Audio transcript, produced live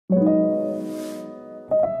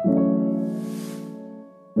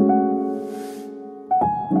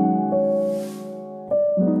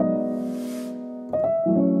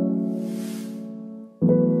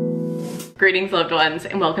Greetings, loved ones,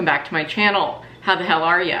 and welcome back to my channel. How the hell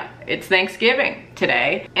are ya? It's Thanksgiving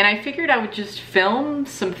today, and I figured I would just film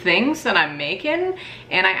some things that I'm making,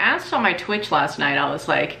 and I asked on my Twitch last night, I was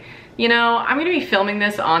like, you know, I'm gonna be filming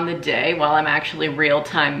this on the day while I'm actually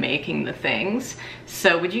real-time making the things,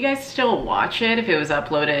 so would you guys still watch it if it was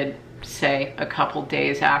uploaded, say, a couple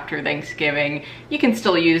days after Thanksgiving? You can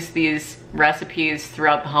still use these recipes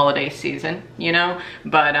throughout the holiday season, you know,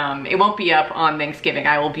 but it won't be up on Thanksgiving.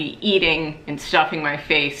 I will be eating and stuffing my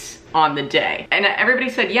face on the day. And everybody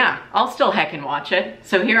said, yeah, I'll still heckin' watch it.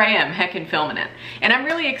 So here I am, heckin' filming it. And I'm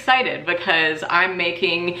really excited because I'm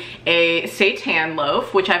making a seitan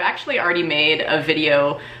loaf, which I've actually already made a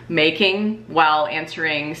video making while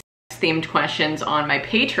answering themed questions on my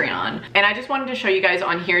Patreon. And I just wanted to show you guys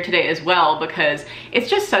on here today as well because it's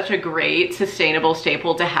just such a great sustainable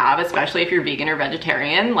staple to have, especially if you're vegan or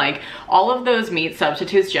vegetarian. Like, all of those meat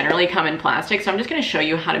substitutes generally come in plastic, so I'm just gonna show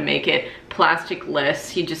you how to make it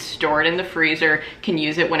plastic-less. You just store it in the freezer, can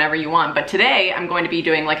use it whenever you want. But today I'm going to be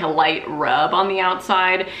doing like a light rub on the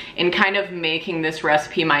outside and kind of making this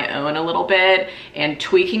recipe my own a little bit and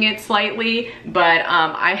tweaking it slightly. But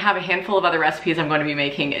I have a handful of other recipes I'm going to be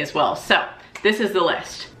making as well. So this is the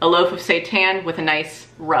list. A loaf of seitan with a nice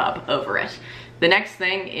rub over it. The next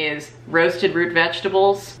thing is roasted root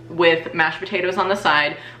vegetables with mashed potatoes on the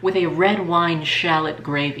side with a red wine shallot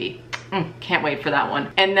gravy. Can't wait for that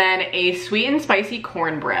one. And then a sweet and spicy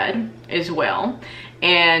cornbread as well.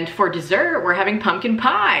 And for dessert, we're having pumpkin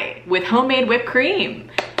pie with homemade whipped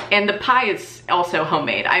cream. And the pie is also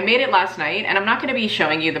homemade. I made it last night, and I'm not gonna be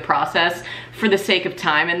showing you the process for the sake of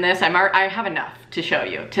time in this. I have enough to show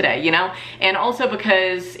you today, you know? And also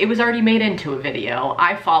because it was already made into a video.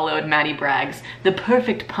 I followed Maddie Bragg's The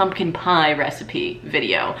Perfect Pumpkin Pie Recipe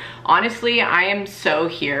video. Honestly, I am so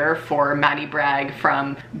here for Maddie Bragg,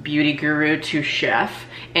 from beauty guru to chef,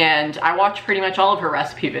 and I watch pretty much all of her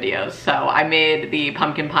recipe videos. So I made the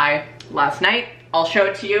pumpkin pie last night. I'll show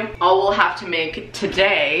it to you. All we'll have to make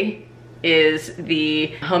today is the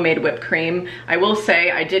homemade whipped cream. I will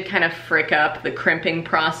say I did kind of frick up the crimping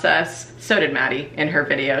process. So did Maddie in her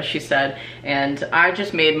video, she said. And I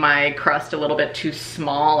just made my crust a little bit too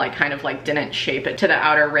small. I kind of like didn't shape it to the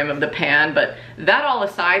outer rim of the pan. But that all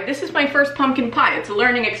aside, this is my first pumpkin pie. It's a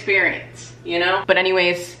learning experience, you know? But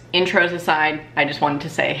anyways, intros aside, I just wanted to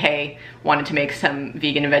say, hey, wanted to make some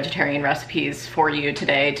vegan and vegetarian recipes for you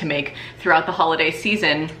today to make throughout the holiday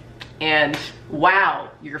season and wow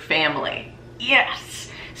your family. Yes!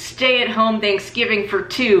 Stay at home Thanksgiving for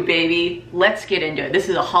two, baby. Let's get into it. This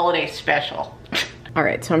is a holiday special. All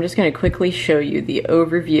right, so I'm just gonna quickly show you the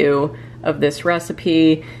overview of this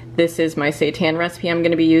recipe. This is my seitan recipe I'm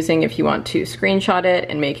gonna be using if you want to screenshot it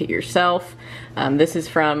and make it yourself. This is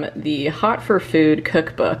from the Hot for Food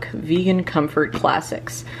cookbook, Vegan Comfort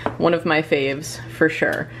Classics. One of my faves for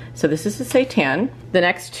sure. So this is the seitan. The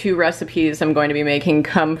next two recipes I'm going to be making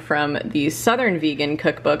come from the Southern Vegan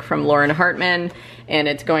cookbook from Lauren Hartman, and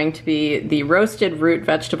it's going to be the roasted root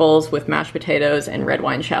vegetables with mashed potatoes and red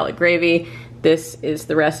wine shallot gravy. This is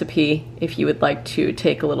the recipe if you would like to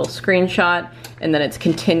take a little screenshot, and then it's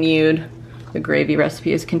continued. The gravy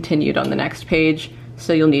recipe is continued on the next page,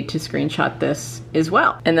 so you'll need to screenshot this as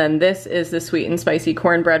well. And then this is the sweet and spicy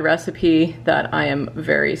cornbread recipe that I am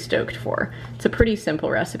very stoked for. It's a pretty simple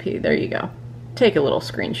recipe. There you go. Take a little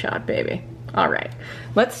screenshot, baby. All right,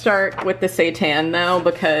 let's start with the seitan though,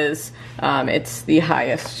 because it's the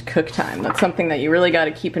highest cook time. That's something that you really got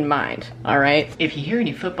to keep in mind, all right? If you hear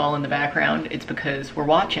any football in the background, it's because we're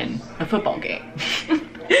watching a football game.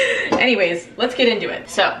 Anyways, let's get into it.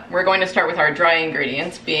 So we're going to start with our dry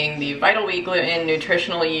ingredients, being the vital wheat gluten,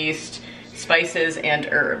 nutritional yeast, spices, and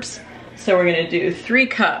herbs. So we're gonna do 3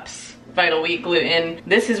 cups vital wheat gluten.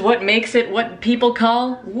 This is what makes it what people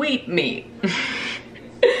call wheat meat.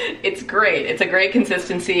 It's great. It's a great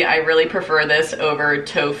consistency. I really prefer this over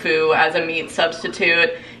tofu as a meat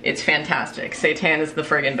substitute. It's fantastic. Seitan is the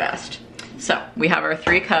friggin' best. So we have our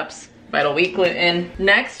 3 cups vital wheat gluten.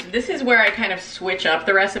 Next, this is where I kind of switch up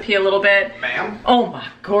the recipe a little bit. Ma'am? Oh my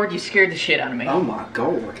god, you scared the shit out of me. Oh my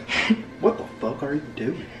god. What the fuck are you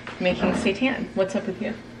doing? Making seitan. What's up with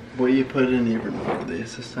you? What do you put in everything for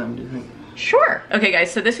this time, do you think? Sure. Okay guys,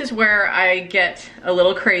 so this is where I get a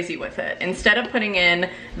little crazy with it. Instead of putting in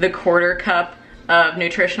the 1/4 cup of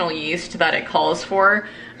nutritional yeast that it calls for,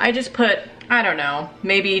 I just put, I don't know,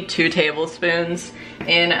 maybe 2 tablespoons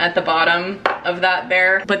in at the bottom of that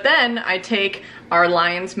there. But then I take our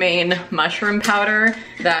lion's mane mushroom powder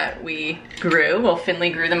that we grew. Well, Finley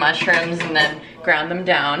grew the mushrooms and then ground them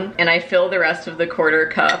down. And I fill the rest of the 1/4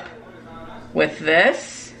 cup with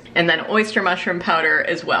this. And then oyster mushroom powder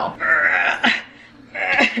as well.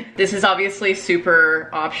 This is obviously super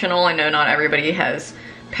optional. I know not everybody has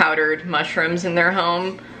powdered mushrooms in their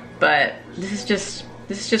home, but this is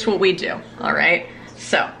just what we do, all right?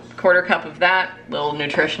 So, 1/4 cup of that, little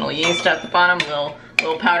nutritional yeast at the bottom,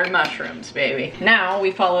 little powdered mushrooms, baby. Now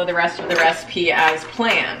we follow the rest of the recipe as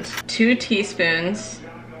planned. 2 teaspoons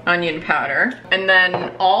onion powder, and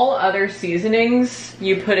then all other seasonings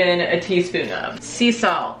you put in a teaspoon of. Sea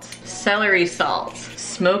salt, celery salt,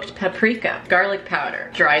 smoked paprika, garlic powder,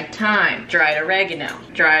 dried thyme, dried oregano,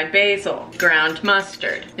 dried basil, ground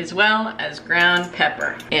mustard, as well as ground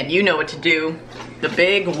pepper. And you know what to do, the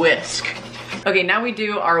big whisk. Okay, now we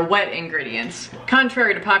do our wet ingredients.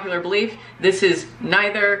 Contrary to popular belief, this is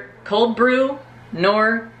neither cold brew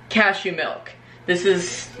nor cashew milk. This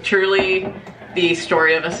is truly the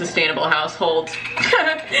story of a sustainable household.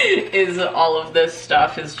 Is all of this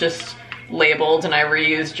stuff is just labeled, and I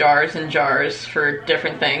reuse jars and jars for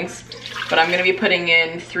different things. But I'm gonna be putting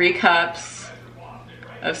in 3 cups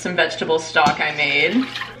of some vegetable stock I made.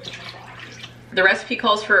 The recipe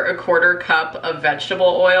calls for a 1/4 cup of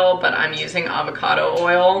vegetable oil, but I'm using avocado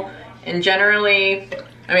oil. And generally,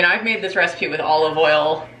 I mean, I've made this recipe with olive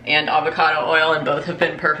oil and avocado oil, and both have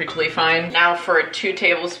been perfectly fine. Now for 2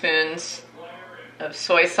 tablespoons of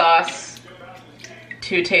soy sauce,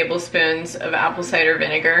 2 tablespoons of apple cider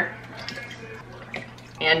vinegar,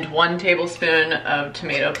 and 1 tablespoon of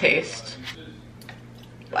tomato paste.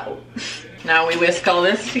 Wow. Now we whisk all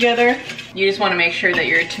this together. You just want to make sure that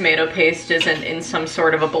your tomato paste isn't in some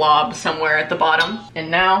sort of a blob somewhere at the bottom.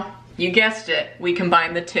 And now, you guessed it, we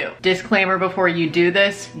combine the 2. Disclaimer before you do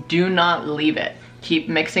this, do not leave it. Keep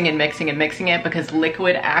mixing and mixing and mixing it, because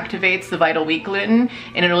liquid activates the vital wheat gluten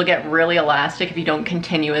and it'll get really elastic if you don't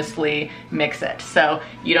continuously mix it. So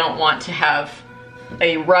you don't want to have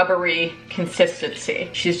a rubbery consistency.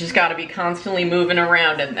 She's just got to be constantly moving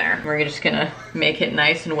around in there. We're just gonna make it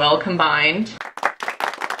nice and well combined.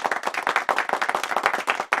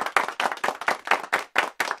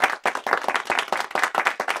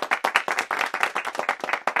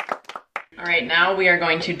 All right, now we are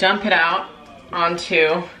going to dump it out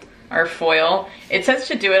onto our foil. It says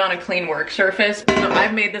to do it on a clean work surface. So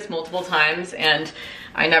I've made this multiple times, and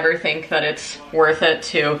I never think that it's worth it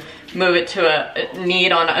to move it to a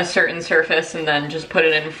knead on a certain surface and then just put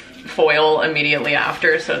it in foil immediately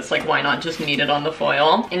after. So it's like, why not just knead it on the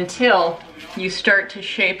foil until you start to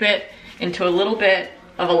shape it into a little bit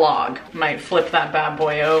of a log. Might flip that bad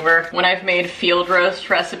boy over. When I've made field roast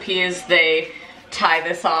recipes, they tie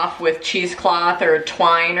this off with cheesecloth or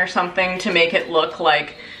twine or something to make it look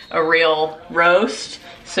like a real roast.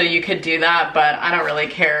 So you could do that, but I don't really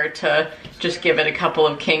care to just give it a couple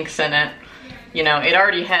of kinks in it. You know, it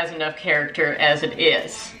already has enough character as it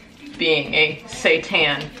is, being a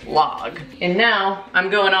seitan log. And now I'm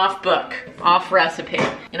going off book, off recipe,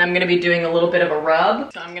 and I'm gonna be doing a little bit of a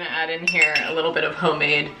rub. So I'm gonna add in here a little bit of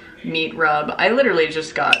homemade meat rub. I literally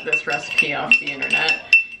just got this recipe off the internet,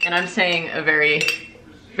 and I'm saying a very,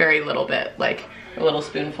 very little bit, like a little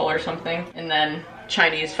spoonful or something. And then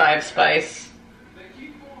Chinese 5-spice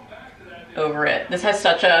over it. This has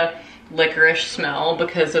such a licorice smell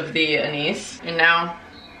because of the anise. And now,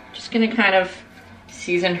 just gonna kind of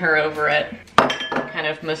season her over it. Kind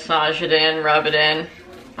of massage it in, rub it in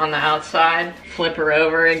on the outside. Flip her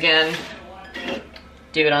over again.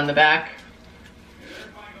 Do it on the back.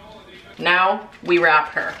 Now we wrap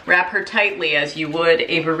her. Wrap her tightly as you would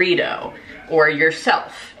a burrito or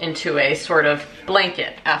yourself into a sort of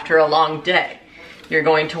blanket after a long day. You're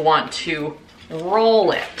going to want to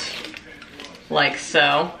roll it like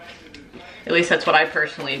so. At least that's what I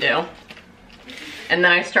personally do. And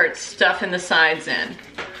then I start stuffing the sides in.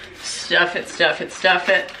 Stuff it, stuff it, stuff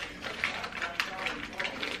it.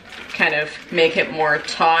 Kind of make it more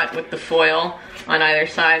taut with the foil on either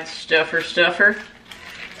side. Stuffer, stuffer.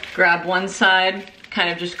 Grab one side, kind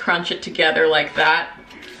of just crunch it together like that.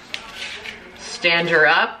 Stand her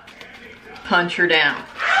up, punch her down.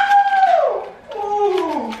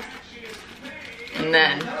 And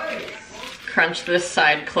then crunch this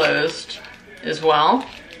side closed as well.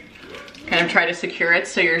 Kind of try to secure it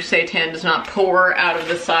so your seitan does not pour out of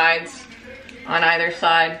the sides on either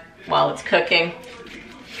side while it's cooking.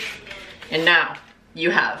 And now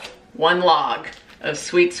you have one log of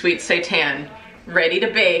sweet, sweet seitan ready to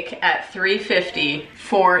bake at 350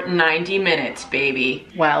 for 90 minutes, baby.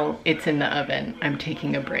 While it's in the oven, I'm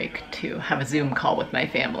taking a break to have a Zoom call with my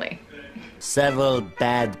family. Several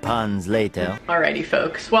bad puns later. Alrighty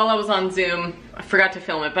folks, while I was on Zoom, I forgot to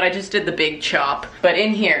film it, but I just did the big chop. But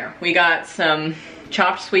in here, we got some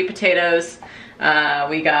chopped sweet potatoes,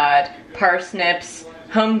 we got parsnips,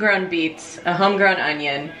 homegrown beets, a homegrown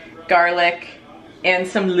onion, garlic, and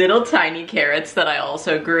some little tiny carrots that I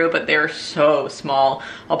also grew, but they're so small.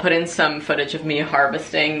 I'll put in some footage of me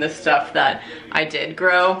harvesting the stuff that I did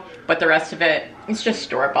grow, but the rest of it is just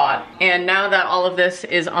store-bought. And now that all of this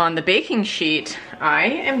is on the baking sheet, I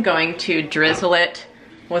am going to drizzle it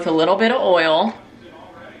with a little bit of oil,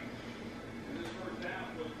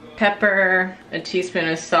 pepper, a teaspoon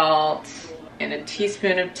of salt, and a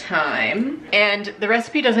teaspoon of thyme. And the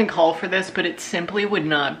recipe doesn't call for this, but it simply would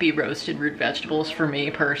not be roasted root vegetables for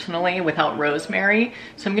me personally without rosemary.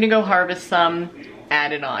 So I'm gonna go harvest some,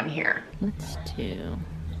 add it on here. Let's do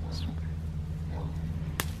this one.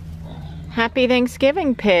 Happy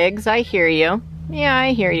Thanksgiving, pigs. I hear you. Yeah,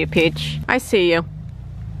 I hear you, Peach. I see you.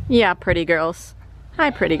 Yeah, pretty girls.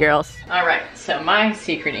 Hi, pretty girls. All right, so my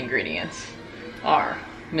secret ingredients are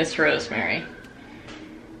Miss Rosemary,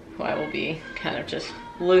 who I will be kind of just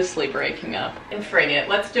loosely breaking up. And frig it,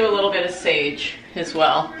 let's do a little bit of sage as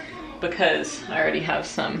well, because I already have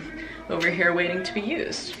some over here waiting to be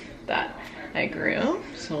used that I grew.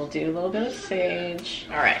 So we'll do a little bit of sage.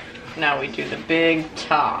 All right, now we do the big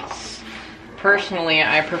toss. Personally,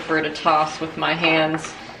 I prefer to toss with my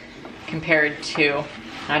hands compared to,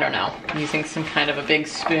 I don't know, using some kind of a big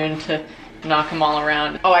spoon to knock them all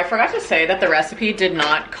around. Oh, I forgot to say that the recipe did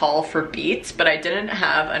not call for beets, but I didn't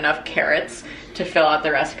have enough carrots to fill out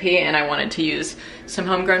the recipe, and I wanted to use some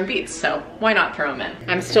homegrown beets, so why not throw them in?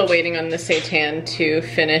 I'm still waiting on the seitan to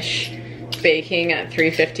finish baking at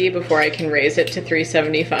 350 before I can raise it to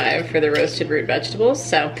 375 for the roasted root vegetables.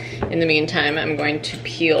 So in the meantime, I'm going to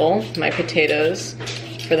peel my potatoes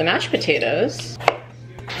for the mashed potatoes.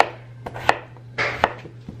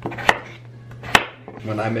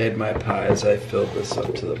 When I made my pies, I filled this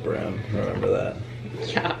up to the brim. Remember that?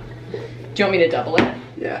 Yeah. Do you want me to double it?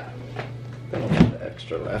 Yeah. Then I'll have the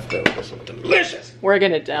extra left. It was delicious. We're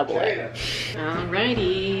gonna double it.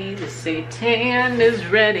 Alrighty, the seitan is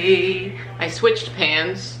ready. I switched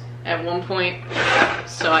pans at one point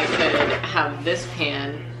so I could have this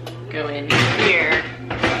pan go in here.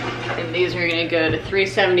 And these are gonna go to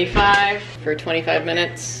 375 for 25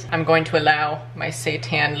 minutes. I'm going to allow my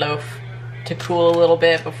seitan loaf to cool a little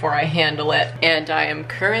bit before I handle it. And I am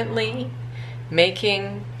currently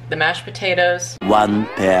making the mashed potatoes. One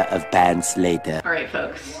pair of pants later. All right,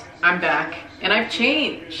 folks, I'm back and I've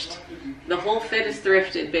changed. The whole fit is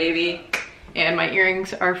thrifted, baby. And my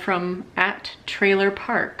earrings are from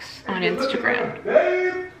 @TrailerParks on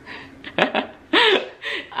Instagram.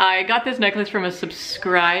 I got this necklace from a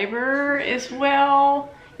subscriber as well.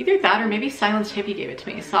 Either that or maybe Silence Hippie gave it to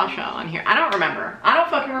me, Sasha on here. I don't remember. I don't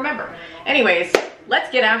fucking remember. Anyways,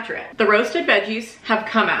 let's get after it. The roasted veggies have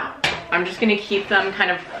come out. I'm just gonna keep them kind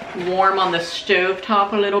of warm on the stove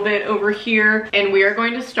top a little bit over here. And we are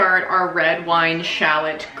going to start our red wine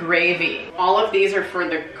shallot gravy. All of these are for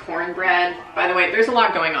the cornbread. By the way, there's a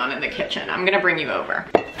lot going on in the kitchen. I'm gonna bring you over.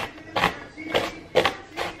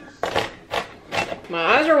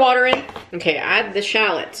 My eyes are watering. Okay, add the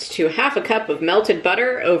shallots to half a cup of melted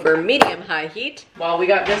butter over medium-high heat. While we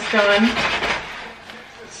got this going,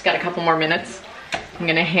 just got a couple more minutes. I'm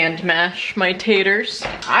gonna hand mash my taters.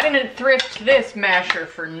 I didn't thrift this masher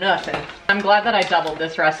for nothing. I'm glad that I doubled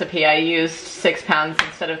this recipe. I used 6 pounds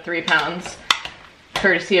instead of 3 pounds,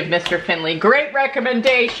 courtesy of Mr. Finley. Great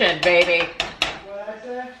recommendation, baby.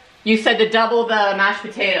 You said to double the mashed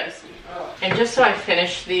potatoes. And just so I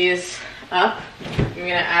finish these up, I'm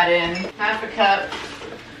gonna add in half a cup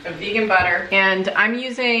of vegan butter, and I'm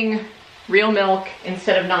using real milk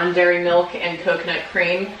instead of non-dairy milk and coconut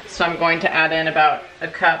cream. So I'm going to add in about a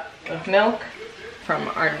cup of milk from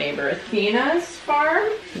our neighbor Athena's farm.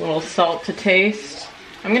 A little salt to taste.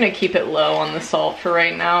 I'm gonna keep it low on the salt for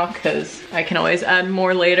right now because I can always add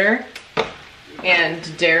more later.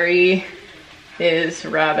 And dairy is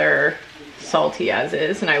rather salty as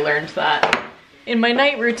is, and I learned that in my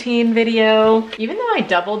night routine video. Even though I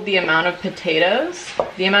doubled the amount of potatoes,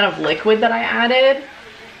 the amount of liquid that I added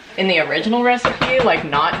in the original recipe, like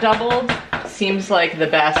not doubled, seems like the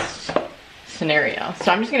best scenario.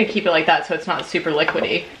 So I'm just gonna keep it like that so it's not super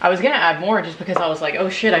liquidy. I was gonna add more just because I was like, oh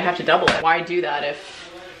shit, I have to double it. Why do that if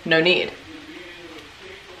no need?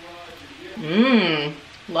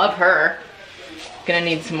 Love her. Gonna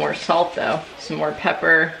need some more salt though, some more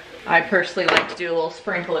pepper. I personally like to do a little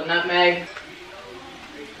sprinkle of nutmeg.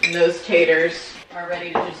 And those taters are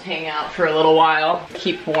ready to just hang out for a little while,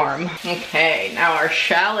 keep warm. Okay, now our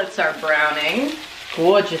shallots are browning.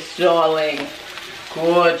 Gorgeous, darling.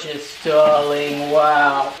 Gorgeous, darling,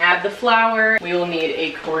 wow. Add the flour. We will need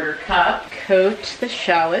a 1/4 cup. Coat the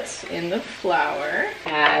shallots in the flour.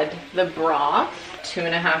 Add the broth,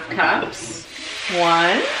 2.5 cups.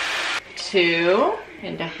 1,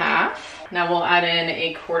 2.5. Now we'll add in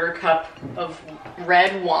a 1/4 cup of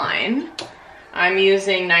red wine. I'm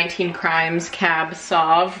using 19 Crimes Cab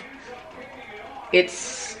Sauv.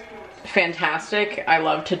 It's fantastic. I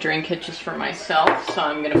love to drink it just for myself, so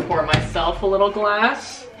I'm gonna pour myself a little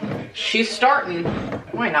glass. She's starting.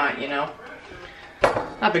 Why not, you know?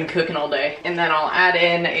 I've been cooking all day. And then I'll add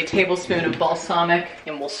in a tablespoon of balsamic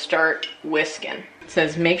and we'll start whisking. It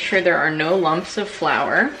says make sure there are no lumps of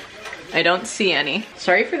flour. I don't see any.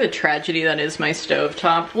 Sorry for the tragedy that is my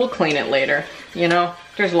stovetop. We'll clean it later. You know,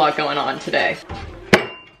 there's a lot going on today.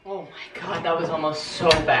 Oh my God, that was almost so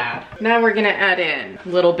bad. Now we're gonna add in a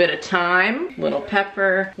little bit of thyme, little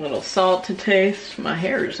pepper, little salt to taste. My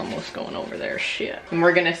hair is almost going over there, shit. And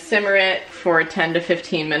we're gonna simmer it for 10 to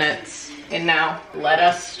 15 minutes. And now let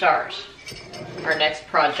us start our next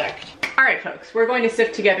project. All right, folks, we're going to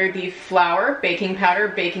sift together the flour, baking powder,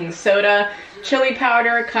 baking soda, chili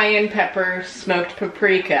powder, cayenne pepper, smoked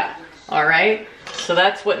paprika. All right, so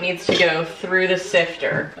that's what needs to go through the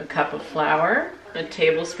sifter. A cup of flour, a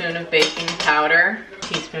tablespoon of baking powder, a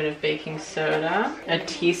teaspoon of baking soda, a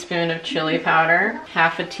teaspoon of chili powder,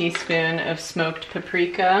 half a teaspoon of smoked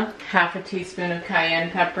paprika, half a teaspoon of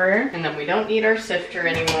cayenne pepper, and then we don't need our sifter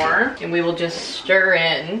anymore. And we will just stir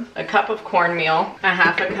in a cup of cornmeal, a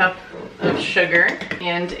half a cup of sugar,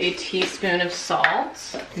 and a teaspoon of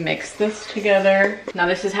salt. Mix this together. Now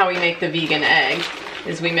this is how we make the vegan egg,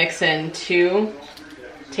 is we mix in 2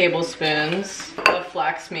 tablespoons of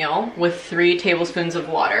flax meal with 3 tablespoons of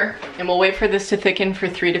water, and we'll wait for this to thicken for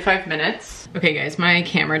 3 to 5 minutes. Okay guys, my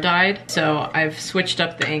camera died, so I've switched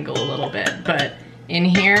up the angle a little bit, but in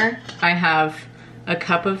here I have a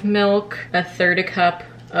cup of milk, a 1/3 cup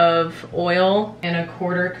of oil, and a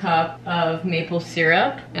 1/4 cup of maple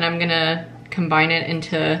syrup, and I'm gonna combine it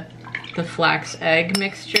into the flax egg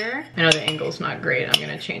mixture. I know the angle's not great, I'm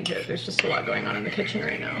gonna change it. There's just a lot going on in the kitchen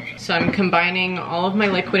right now. So I'm combining all of my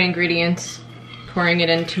liquid ingredients, pouring it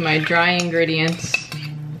into my dry ingredients,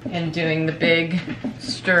 and doing the big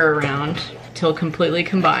stir around till completely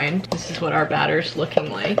combined. This is what our batter's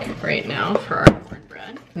looking like right now for our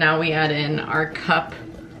cornbread. Now we add in our cup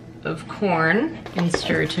of corn and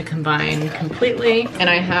stir to combine completely. And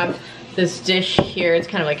I have this dish here, it's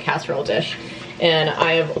kind of like a casserole dish, and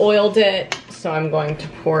I have oiled it, so I'm going to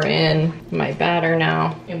pour in my batter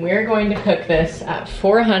now. And we're going to cook this at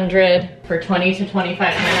 400 for 20 to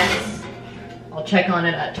 25 minutes. I'll check on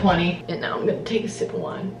it at 20. And now I'm gonna take a sip of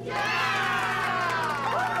wine.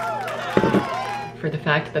 For the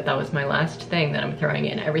fact that that was my last thing that I'm throwing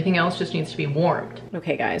in. Everything else just needs to be warmed.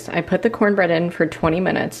 Okay guys, I put the cornbread in for 20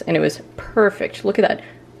 minutes and it was perfect. Look at that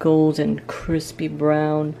golden, crispy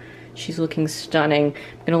brown. She's looking stunning.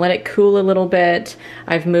 I'm gonna let it cool a little bit.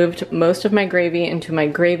 I've moved most of my gravy into my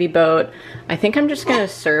gravy boat. I think I'm just gonna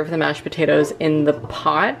serve the mashed potatoes in the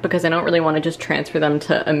pot because I don't really wanna just transfer them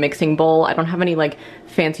to a mixing bowl. I don't have any like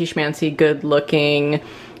fancy schmancy good looking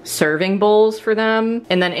serving bowls for them.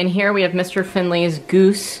 And then in here we have Mr. Finley's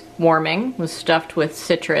goose warming, was stuffed with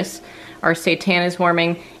citrus. Our seitan is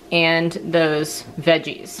warming, and those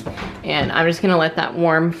veggies. And I'm just gonna let that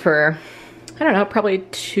warm for, I don't know, probably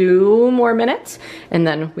 2 more minutes, and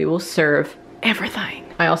then we will serve everything.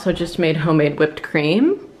 I also just made homemade whipped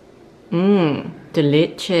cream. Mmm,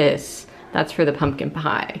 delicious. That's for the pumpkin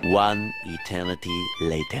pie. 1 eternity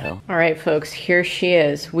later. All right, folks, here she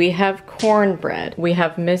is. We have cornbread. We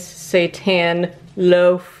have Miss Seitan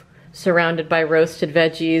loaf surrounded by roasted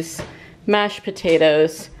veggies, mashed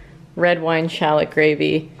potatoes, red wine shallot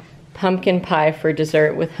gravy, pumpkin pie for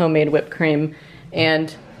dessert with homemade whipped cream,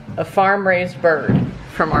 and a farm-raised bird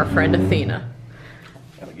from our friend Athena.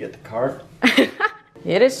 Gotta get the cart.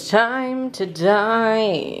 It is time to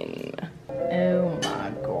dine. Oh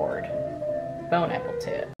my god. Bone apple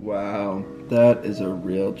tit. Wow, that is a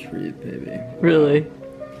real treat, baby. Really?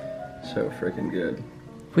 So freaking good.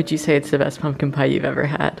 Would you say it's the best pumpkin pie you've ever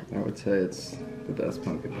had? I would say it's the best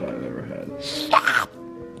pumpkin pie I've ever had.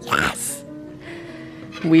 Yes!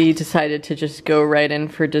 We decided to just go right in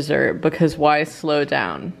for dessert because why slow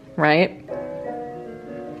down, right?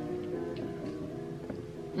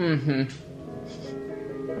 Mm-hmm.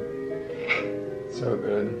 So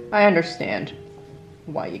good. I understand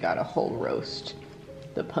why you gotta whole roast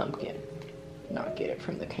the pumpkin, not get it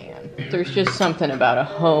from the can. There's just something about a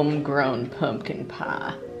homegrown pumpkin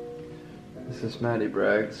pie. This is Maddie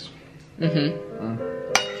Bragg's.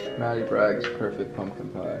 Mm-hmm. Maddie Bragg's perfect pumpkin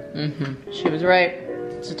pie. Mm-hmm. She was right.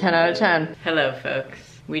 It's a 10 out of 10. Hello,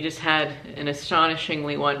 folks. We just had an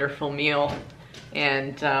astonishingly wonderful meal,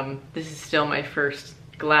 and this is still my first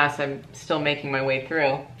glass. I'm still making my way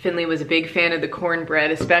through. Finley was a big fan of the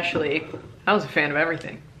cornbread, especially. I was a fan of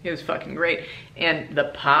everything. It was fucking great. And the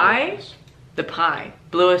pie, The pie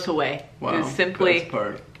blew us away. Wow, it was simply best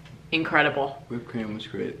part. incredible. Whipped cream was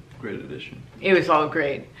great. Great addition. It was all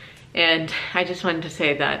great. And I just wanted to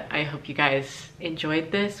say that I hope you guys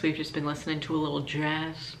enjoyed this. We've just been listening to a little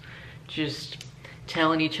jazz, just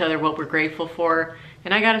telling each other what we're grateful for.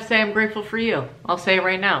 And I gotta say, I'm grateful for you. I'll say it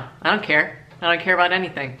right now. I don't care. I don't care about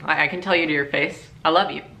anything. I can tell you to your face, I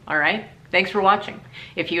love you, all right? Thanks for watching.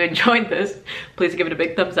 If you enjoyed this, please give it a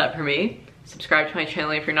big thumbs up for me. Subscribe to my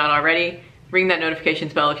channel if you're not already. Ring that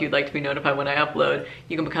notifications bell if you'd like to be notified when I upload.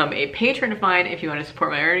 You can become a patron of mine if you want to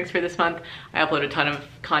support my earnings for this month. I upload a ton of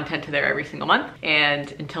content to there every single month.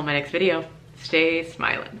 And until my next video, stay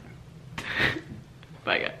smiling.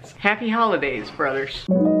 Bye guys. Happy holidays, brothers.